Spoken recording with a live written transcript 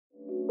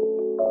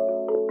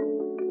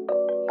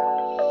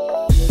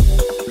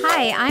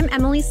Hi, I'm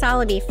Emily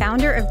Soloby,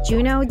 founder of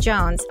Juno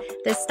Jones,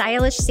 the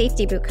stylish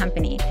safety boot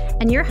company,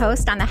 and your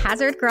host on the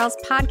Hazard Girls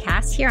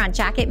podcast here on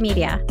Jacket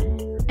Media.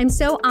 I'm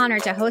so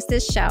honored to host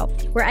this show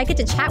where I get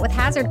to chat with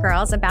Hazard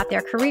Girls about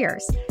their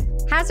careers.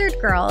 Hazard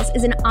Girls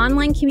is an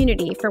online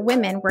community for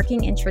women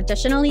working in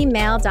traditionally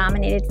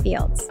male-dominated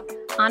fields.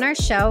 On our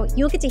show,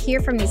 you'll get to hear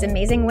from these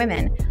amazing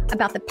women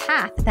about the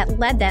path that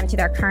led them to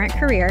their current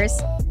careers,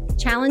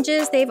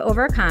 challenges they've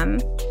overcome,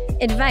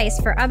 advice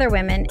for other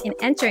women in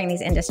entering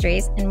these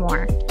industries, and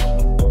more.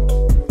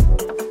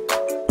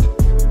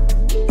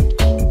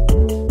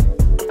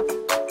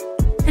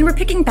 And we're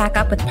picking back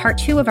up with part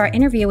 2 of our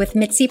interview with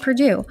Mitzi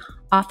Perdue,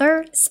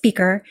 author,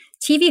 speaker,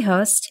 TV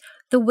host,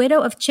 the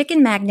widow of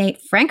chicken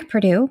magnate Frank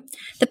Perdue,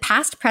 the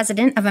past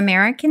president of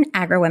American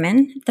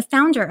Agri-Women, the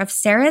founder of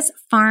Sarah's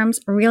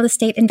Farms Real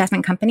Estate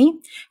Investment Company,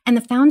 and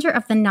the founder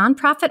of the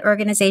nonprofit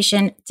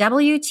organization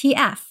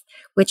WTF,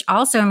 which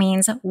also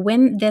means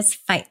Win This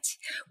Fight,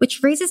 which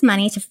raises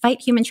money to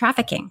fight human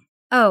trafficking.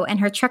 Oh, and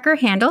her trucker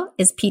handle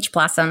is Peach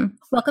Blossom.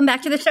 Welcome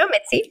back to the show,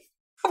 Mitzi.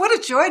 What a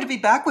joy to be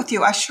back with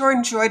you. I sure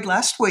enjoyed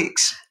last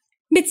week's.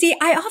 Mitzi,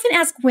 I often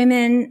ask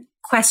women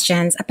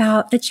questions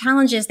about the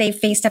challenges they've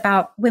faced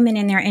about women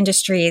in their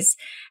industries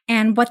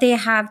and what they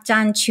have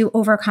done to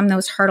overcome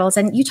those hurdles.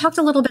 And you talked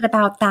a little bit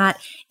about that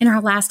in our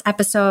last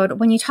episode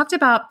when you talked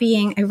about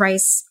being a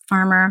rice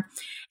farmer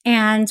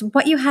and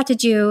what you had to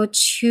do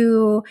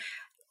to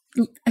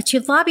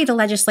lobby the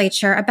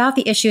legislature about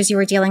the issues you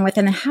were dealing with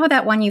and how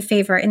that won you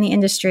favor in the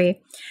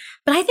industry.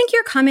 But I think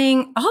you're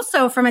coming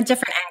also from a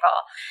different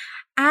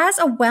angle. As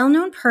a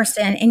well-known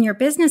person in your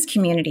business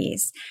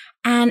communities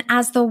and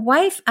as the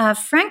wife of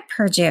Frank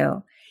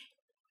Perdue,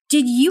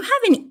 did you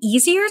have an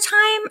easier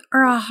time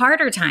or a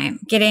harder time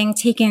getting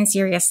taken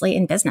seriously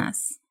in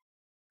business?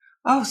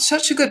 Oh,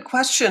 such a good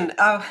question.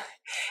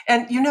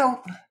 And you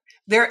know,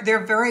 there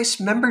are various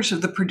members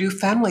of the Perdue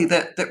family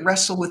that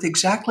wrestle with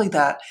exactly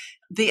that.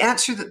 The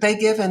answer that they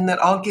give and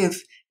that I'll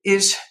give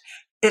is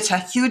it's a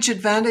huge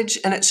advantage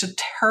and it's a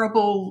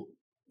terrible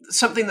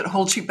something that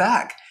holds you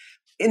back.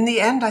 In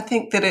the end, I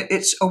think that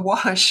it's a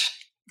wash.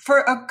 For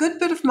a good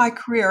bit of my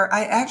career,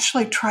 I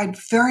actually tried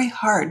very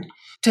hard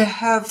to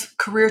have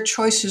career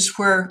choices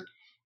where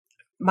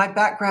my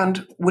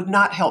background would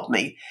not help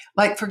me.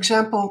 Like, for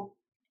example,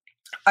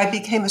 I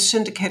became a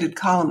syndicated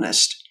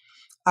columnist.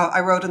 I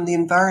wrote on the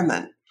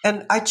environment.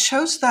 And I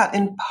chose that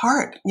in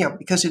part,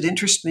 because it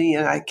interested me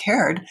and I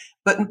cared,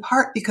 but in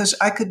part because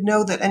I could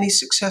know that any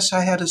success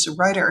I had as a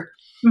writer,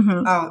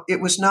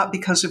 it was not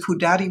because of who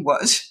Daddy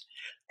was.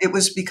 It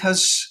was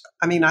because,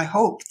 I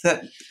hoped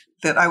that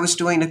I was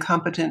doing a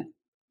competent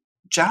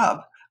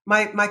job.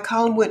 My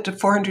column went to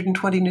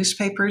 420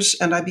 newspapers,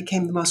 and I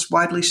became the most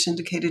widely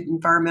syndicated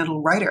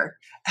environmental writer.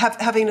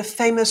 Having a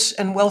famous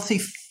and wealthy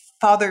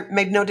father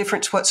made no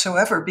difference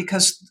whatsoever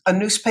because a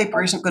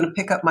newspaper isn't going to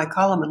pick up my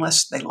column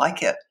unless they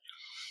like it.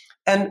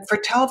 And for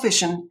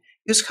television,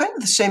 it was kind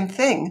of the same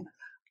thing.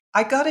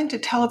 I got into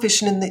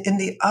television in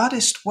the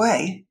oddest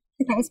way.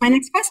 That was my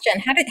next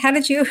question. How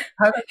did you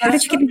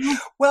get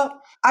involved?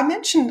 Well, I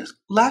mentioned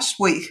last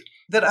week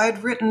that I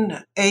had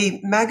written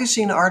a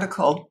magazine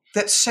article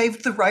that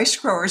saved the rice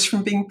growers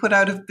from being put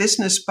out of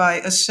business by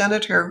a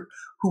senator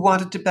who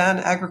wanted to ban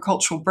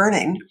agricultural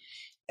burning.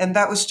 And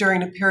that was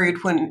during a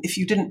period when if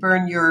you didn't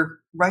burn your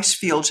rice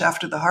fields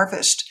after the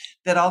harvest,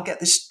 that I'll get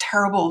this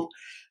terrible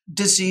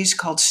disease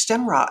called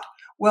stem rot.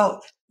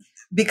 Well,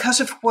 because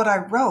of what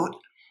I wrote,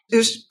 it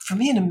was for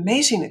me an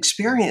amazing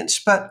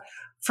experience. But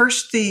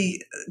first,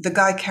 the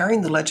guy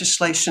carrying the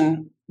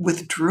legislation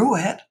withdrew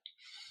it.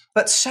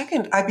 But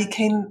second, I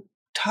became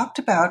talked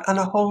about on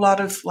a whole lot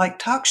of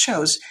talk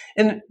shows.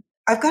 And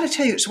I've got to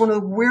tell you, it's one of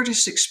the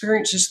weirdest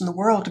experiences in the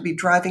world to be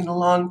driving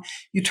along.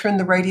 You turn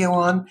the radio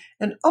on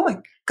and, oh my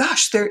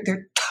gosh,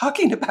 they're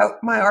talking about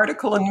my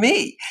article and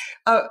me.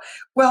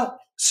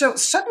 So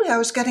suddenly I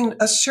was getting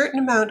a certain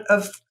amount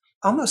of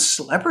almost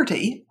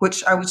celebrity,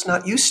 which I was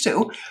not used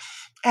to.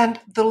 And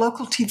the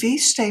local TV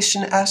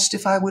station asked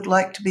if I would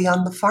like to be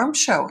on the farm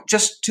show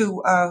just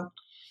to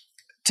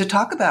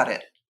talk about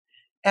it.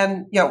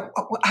 And,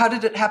 how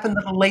did it happen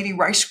that a lady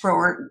rice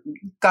grower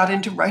got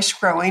into rice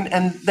growing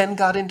and then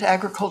got into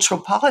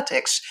agricultural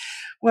politics?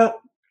 Well,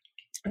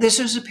 this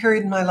was a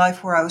period in my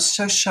life where I was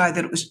so shy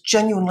that it was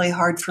genuinely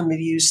hard for me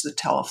to use the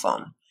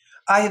telephone.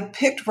 I had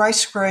picked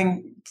rice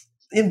growing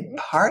in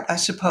part, I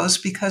suppose,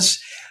 because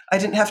I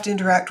didn't have to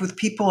interact with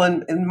people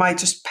and my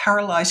just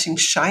paralyzing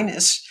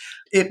shyness.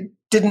 It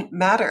didn't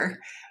matter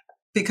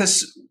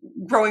because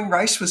growing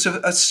rice was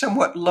a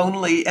somewhat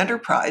lonely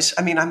enterprise.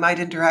 I might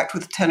interact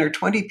with 10 or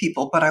 20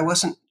 people, but I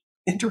wasn't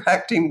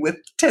interacting with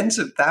tens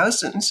of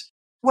thousands.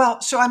 Well,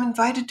 so I'm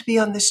invited to be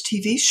on this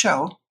TV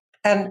show.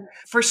 And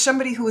for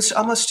somebody who was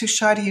almost too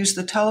shy to use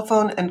the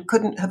telephone and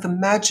couldn't have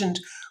imagined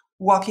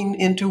walking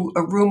into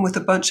a room with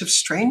a bunch of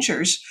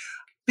strangers,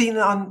 being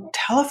on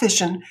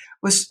television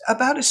was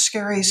about as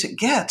scary as it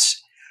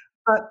gets.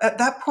 But at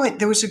that point,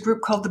 there was a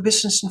group called the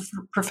Business and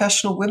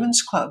Professional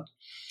Women's Club.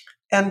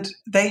 And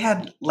they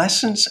had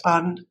lessons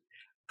on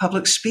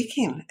public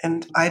speaking.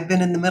 And I'd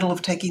been in the middle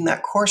of taking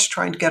that course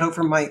trying to get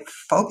over my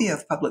phobia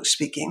of public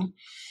speaking.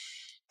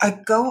 I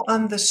go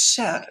on the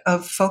set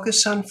of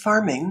Focus on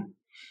Farming,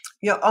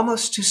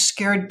 almost too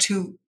scared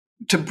to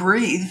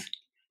breathe.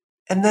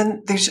 And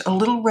then there's a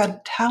little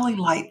red tally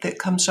light that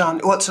comes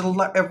on. Well, it's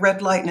a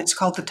red light, and it's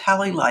called the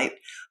tally light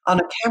on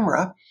a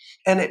camera.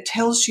 And it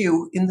tells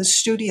you in the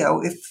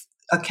studio, if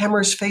a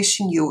camera is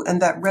facing you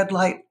and that red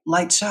light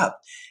lights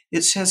up,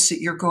 it says that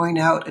you're going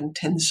out and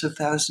tens of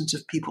thousands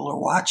of people are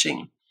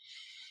watching.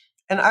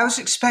 And I was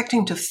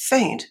expecting to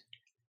faint.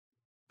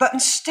 But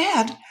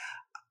instead,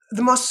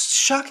 the most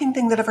shocking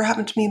thing that ever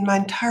happened to me in my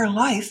entire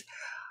life,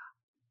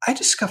 I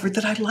discovered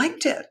that I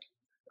liked it.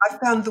 I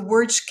found the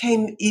words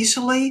came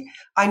easily.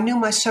 I knew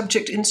my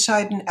subject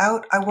inside and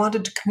out. I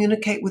wanted to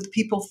communicate with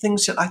people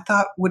things that I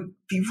thought would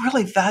be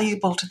really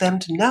valuable to them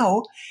to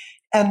know.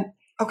 And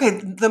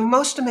okay, the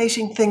most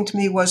amazing thing to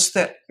me was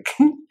that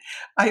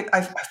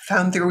I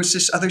found there was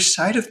this other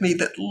side of me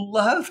that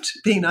loved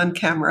being on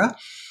camera.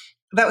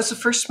 That was the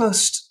first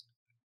most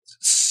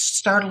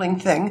startling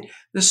thing.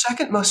 The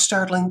second most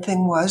startling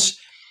thing was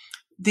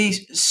the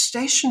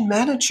station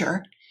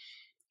manager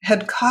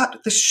had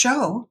caught the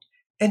show,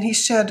 and he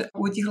said,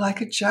 "Would you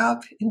like a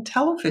job in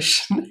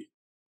television?"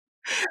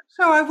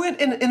 So I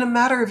went in a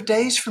matter of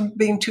days from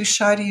being too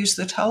shy to use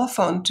the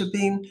telephone to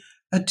being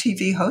a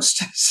TV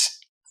hostess.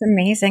 It's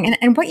amazing.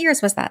 And what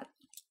years was that?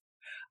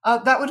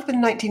 That would have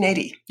been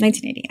 1980.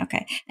 1980.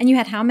 Okay. And you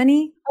had how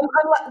many?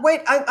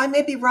 Wait, I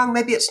may be wrong.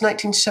 Maybe it's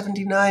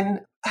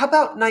 1979. How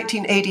about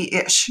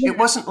 1980-ish? Yeah. It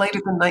wasn't later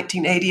than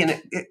 1980,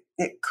 and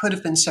it could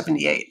have been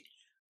 78.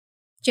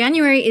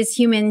 January is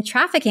Human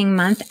Trafficking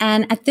Month.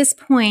 And at this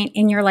point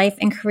in your life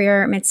and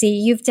career, Mitzi,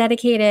 you've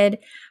dedicated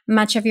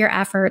much of your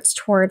efforts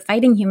toward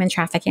fighting human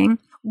trafficking.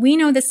 We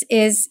know this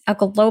is a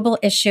global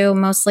issue,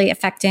 mostly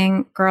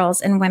affecting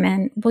girls and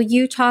women. Will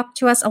you talk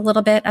to us a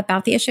little bit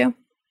about the issue?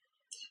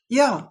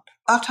 Yeah,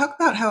 I'll talk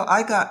about how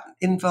I got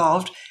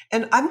involved.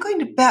 And I'm going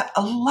to bet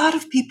a lot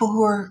of people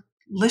who are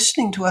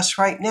listening to us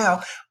right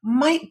now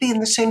might be in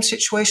the same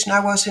situation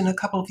I was in a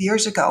couple of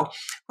years ago,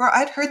 where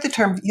I'd heard the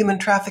term human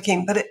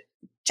trafficking, but it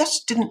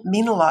just didn't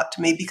mean a lot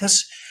to me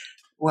because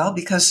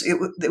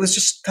it was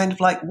just kind of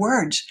like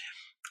words.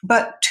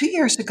 But 2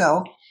 years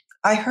ago,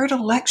 I heard a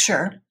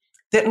lecture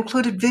that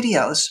included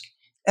videos.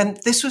 And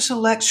this was a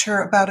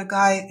lecture about a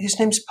guy, his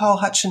name's Paul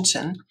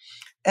Hutchinson,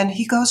 and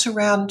he goes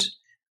around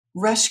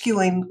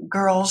rescuing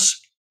girls,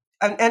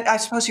 and I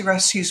suppose he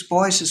rescues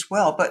boys as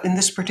well, but in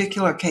this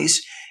particular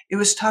case, it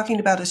was talking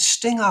about a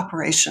sting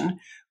operation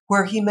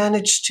where he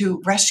managed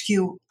to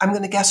rescue, I'm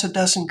going to guess,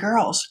 12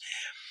 girls.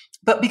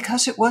 But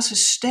because it was a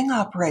sting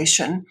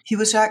operation, he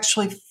was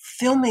actually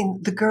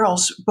filming the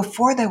girls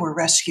before they were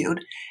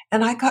rescued.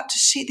 And I got to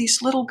see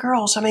these little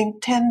girls,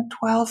 10,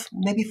 12,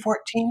 maybe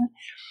 14.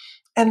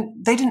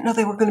 And they didn't know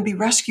they were going to be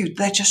rescued.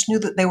 They just knew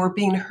that they were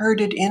being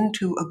herded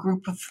into a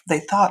group of, they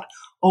thought,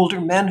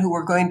 older men who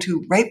were going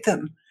to rape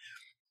them.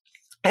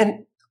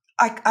 And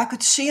I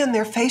could see in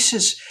their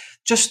faces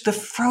just the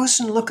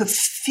frozen look of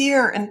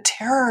fear and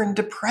terror and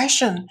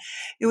depression.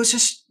 It was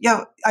just,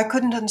 I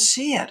couldn't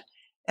unsee it.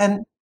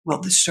 And well,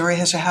 the story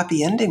has a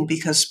happy ending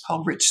because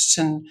Paul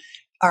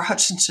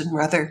Hutchinson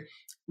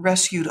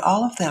rescued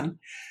all of them.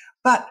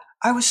 But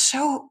I was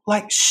so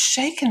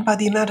shaken by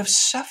the amount of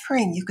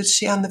suffering you could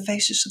see on the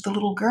faces of the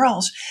little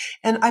girls.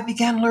 And I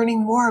began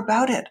learning more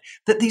about it,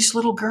 that these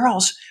little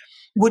girls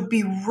would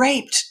be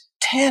raped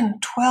 10,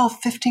 12,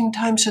 15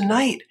 times a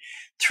night,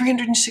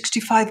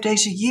 365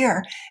 days a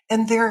year.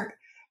 And their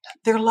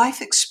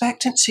life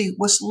expectancy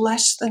was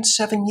less than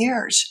 7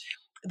 years.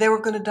 They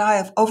were going to die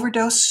of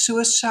overdose,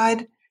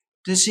 suicide,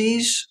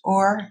 disease,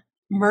 or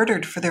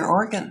murdered for their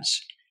organs.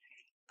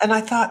 And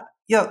I thought,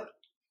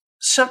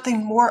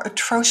 something more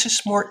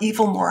atrocious, more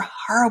evil, more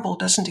horrible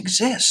doesn't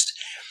exist.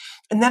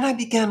 And then I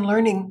began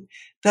learning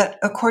that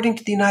according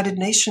to the United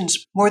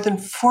Nations, more than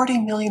 40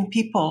 million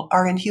people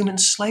are in human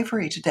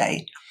slavery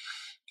today.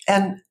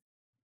 And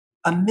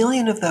 1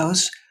 million of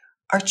those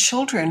are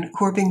children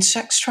who are being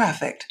sex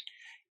trafficked.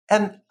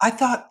 And I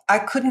thought I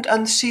couldn't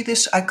unsee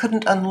this, I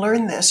couldn't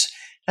unlearn this.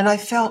 And I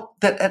felt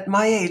that at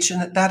my age,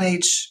 and at that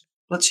age,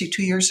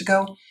 2 years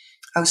ago,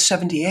 I was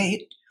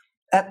 78.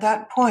 At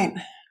that point,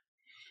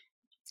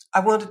 I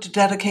wanted to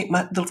dedicate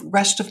the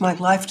rest of my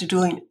life to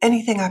doing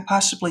anything I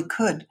possibly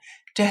could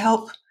to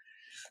help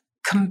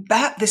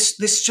combat this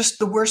just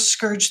the worst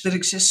scourge that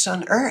exists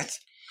on earth.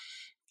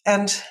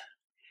 And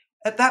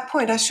at that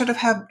point, I sort of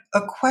had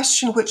a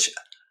question which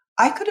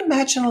I could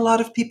imagine a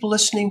lot of people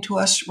listening to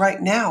us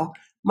right now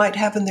might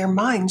have in their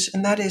minds,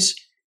 and that is,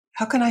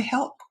 how can I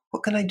help?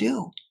 What can I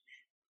do?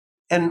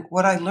 And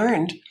what I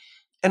learned,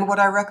 and what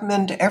I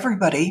recommend to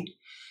everybody,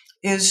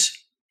 is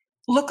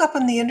look up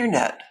on the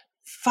internet,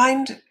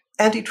 find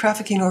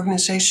anti-trafficking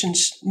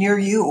organizations near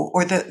you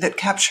or that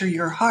capture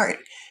your heart.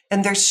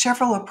 And there's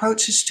several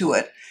approaches to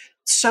it.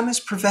 Some is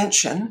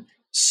prevention,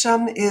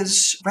 some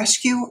is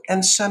rescue,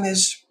 and some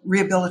is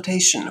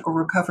rehabilitation or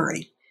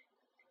recovery.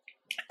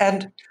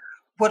 And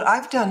what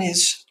I've done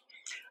is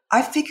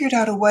I figured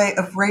out a way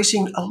of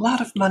raising a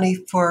lot of money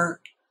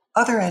for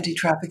other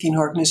anti-trafficking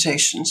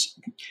organizations.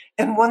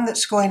 And one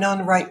that's going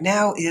on right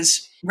now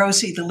is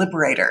Rosie the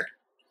Liberator.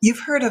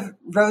 You've heard of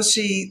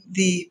Rosie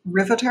the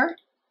Riveter?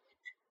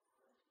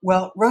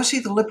 Well, Rosie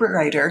the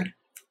Liberator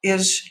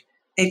is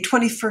a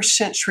 21st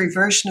century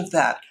version of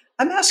that.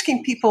 I'm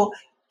asking people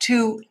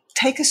to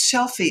take a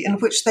selfie in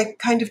which they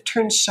kind of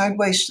turn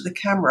sideways to the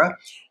camera.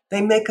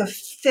 They make a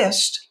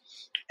fist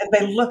and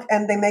they look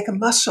and they make a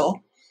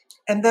muscle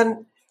and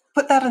then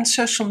put that on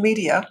social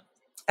media.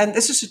 And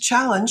this is a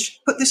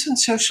challenge. Put this on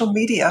social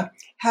media,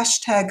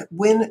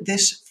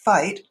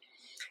 #WinThisFight,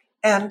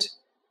 and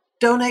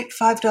donate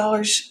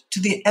 $5 to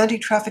the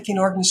anti-trafficking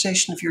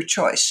organization of your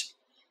choice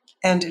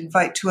and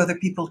invite 2 other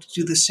people to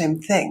do the same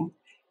thing.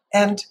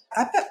 And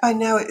I bet by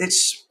now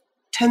it's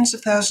tens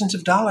of thousands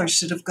of dollars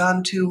that have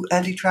gone to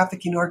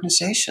anti-trafficking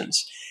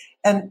organizations.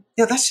 And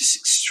that's just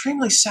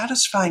extremely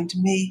satisfying to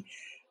me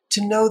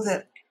to know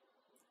that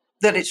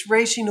it's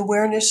raising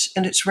awareness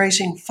and it's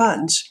raising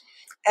funds.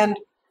 And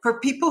for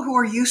people who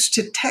are used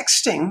to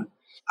texting,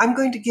 I'm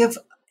going to give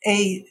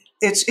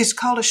it's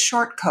called a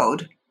short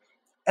code.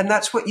 And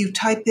that's what you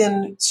type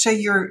in, say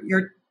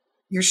you're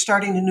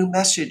starting a new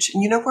message.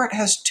 And you know where it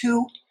has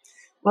 2?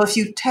 Well, if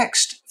you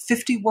text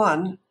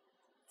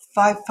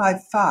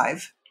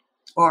 51555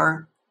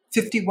 or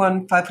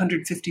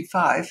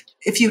 51555,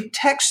 if you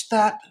text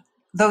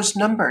those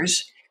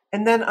numbers,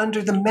 and then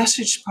under the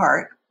message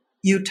part,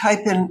 you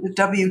type in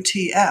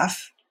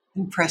WTF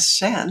and press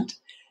send,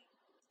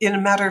 in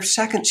a matter of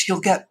seconds,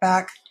 you'll get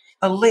back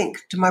a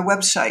link to my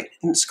website,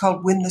 and it's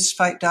called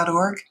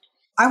winthisfight.org.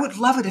 I would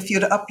love it if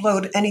you'd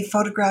upload any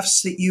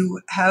photographs that you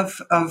have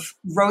of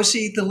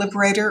Rosie the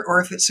Liberator, or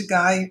if it's a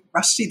guy,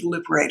 Rusty the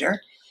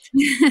Liberator.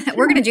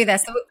 We're going to do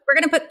this. So we're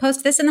going to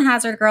post this in the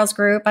Hazard Girls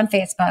group on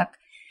Facebook,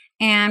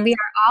 and we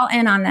are all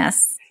in on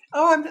this.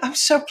 Oh, I'm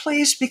so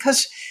pleased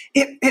because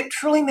it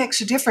truly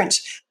makes a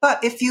difference.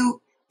 But if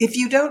you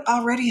don't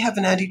already have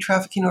an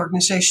anti-trafficking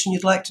organization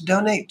you'd like to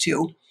donate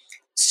to,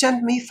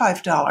 send me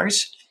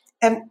 $5,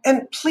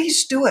 and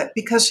please do it,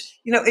 because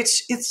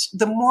it's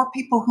the more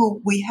people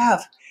who we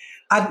have.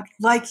 I'd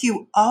like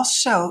you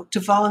also to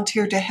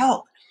volunteer to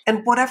help,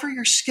 and whatever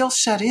your skill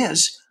set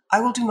is,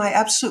 I will do my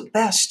absolute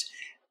best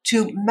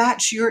to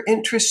match your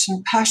interests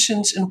and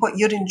passions and what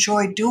you'd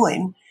enjoy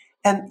doing.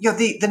 And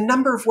the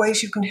number of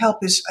ways you can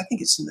help is, I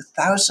think it's in the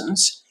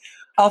thousands.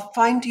 I'll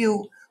find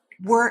you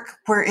work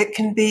where it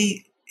can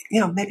be,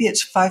 maybe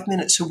it's 5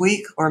 minutes a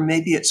week or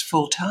maybe it's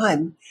full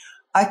time.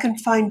 I can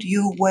find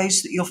you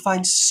ways that you'll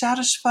find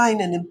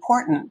satisfying and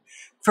important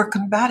for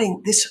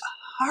combating this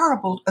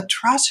horrible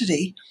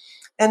atrocity.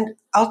 And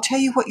I'll tell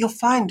you what you'll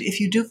find if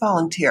you do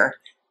volunteer.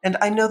 And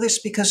I know this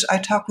because I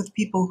talk with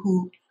people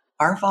who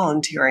are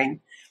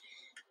volunteering,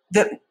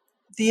 that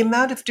the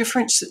amount of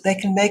difference that they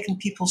can make in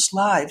people's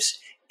lives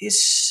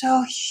is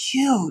so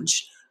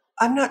huge.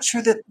 I'm not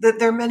sure that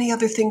there are many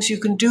other things you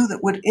can do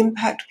that would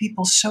impact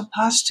people so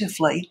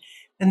positively.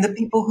 And the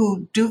people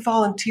who do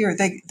volunteer,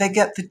 they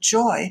get the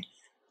joy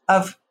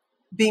of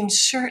being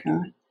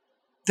certain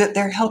that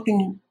they're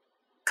helping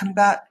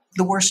combat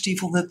the worst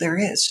evil that there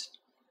is.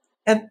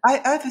 And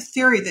I have a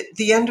theory that at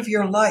the end of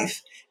your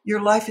life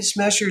is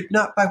measured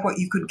not by what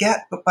you could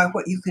get, but by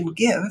what you can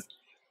give.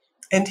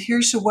 And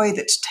here's a way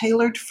that's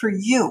tailored for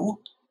you,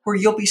 where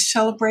you'll be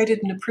celebrated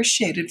and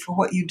appreciated for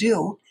what you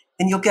do,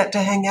 and you'll get to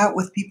hang out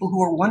with people who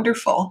are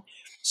wonderful.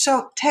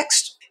 So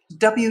text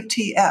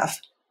WTF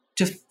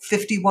to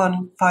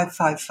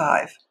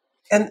 51555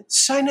 and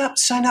sign up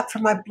for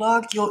my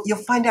blog.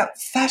 You'll find out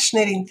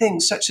fascinating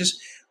things, such as,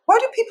 why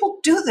do people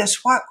do this?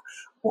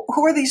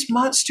 Who are these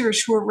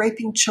monsters who are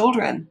raping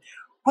children?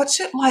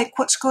 What's it like?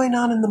 What's going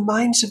on in the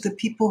minds of the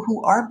people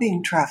who are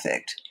being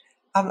trafficked?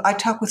 I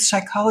talk with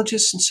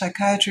psychologists and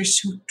psychiatrists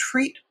who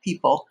treat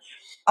people.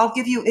 I'll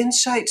give you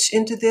insights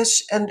into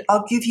this, and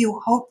I'll give you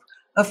hope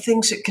of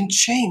things that can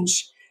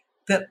change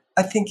that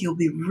I think you'll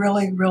be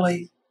really,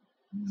 really,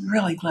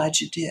 really glad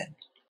you did.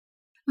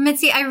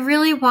 Mitzi, I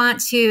really want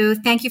to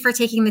thank you for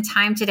taking the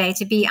time today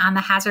to be on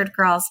the Hazard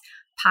Girls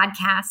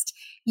podcast.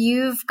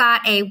 You've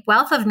got a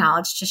wealth of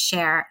knowledge to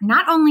share,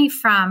 not only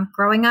from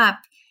growing up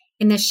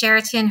in the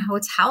Sheraton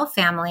Hotel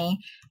family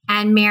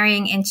and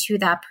marrying into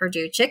the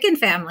Purdue Chicken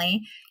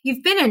family.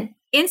 You've been an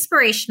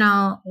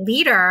inspirational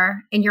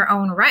leader in your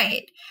own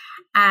right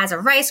as a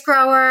rice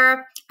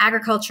grower,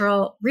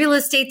 agricultural real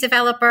estate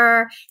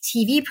developer,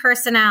 TV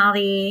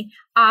personality,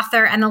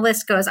 author, and the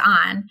list goes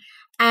on.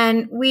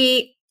 And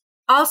we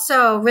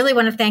also really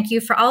want to thank you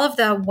for all of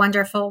the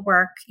wonderful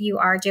work you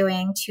are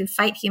doing to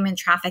fight human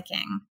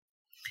trafficking.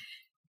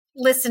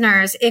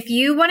 Listeners, if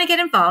you want to get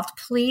involved,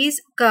 please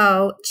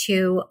go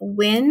to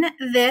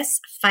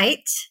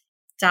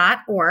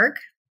winthisfight.org.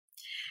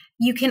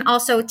 You can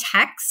also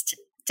text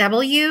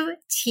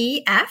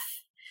WTF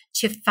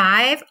to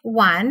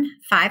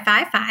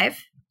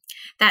 51555.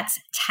 That's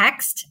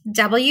text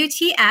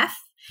WTF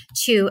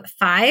to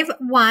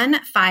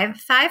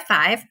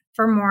 51555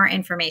 for more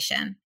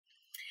information.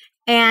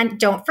 And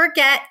don't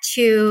forget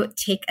to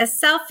take a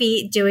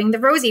selfie doing the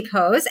Rosie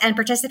pose and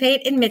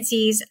participate in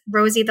Mitzi's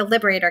Rosie the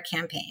Liberator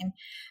campaign.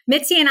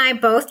 Mitzi and I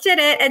both did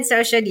it, and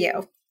so should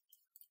you.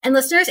 And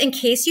listeners, in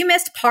case you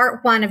missed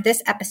part 1 of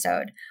this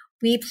episode,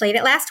 we played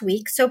it last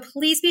week, so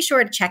please be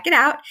sure to check it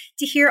out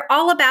to hear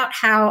all about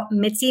how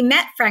Mitzi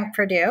met Frank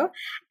Perdue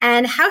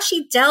and how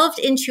she delved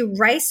into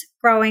rice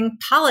growing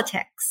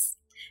politics.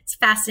 It's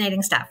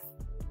fascinating stuff.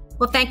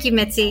 Well, thank you,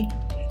 Mitzi.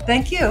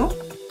 Thank you.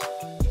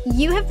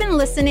 You have been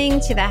listening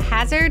to the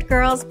Hazard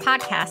Girls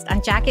podcast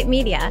on Jacket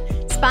Media,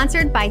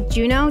 sponsored by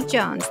Juno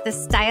Jones, the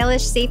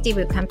stylish safety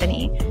boot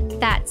company.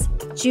 That's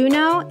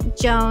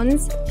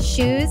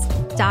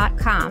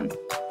JunoJonesShoes.com.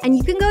 And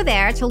you can go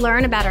there to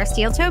learn about our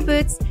steel toe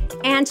boots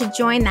and to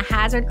join the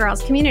Hazard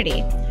Girls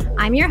community.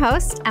 I'm your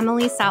host,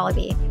 Emily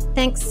Soloby.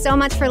 Thanks so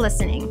much for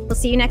listening. We'll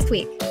see you next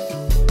week.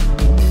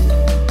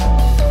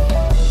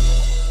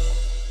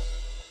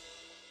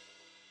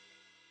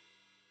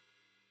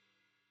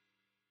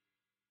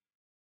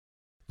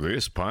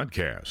 This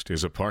podcast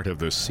is a part of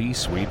the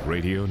C-Suite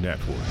Radio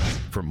Network.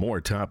 For more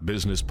top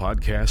business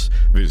podcasts,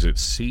 visit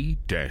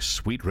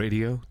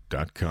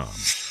c-suiteradio.com.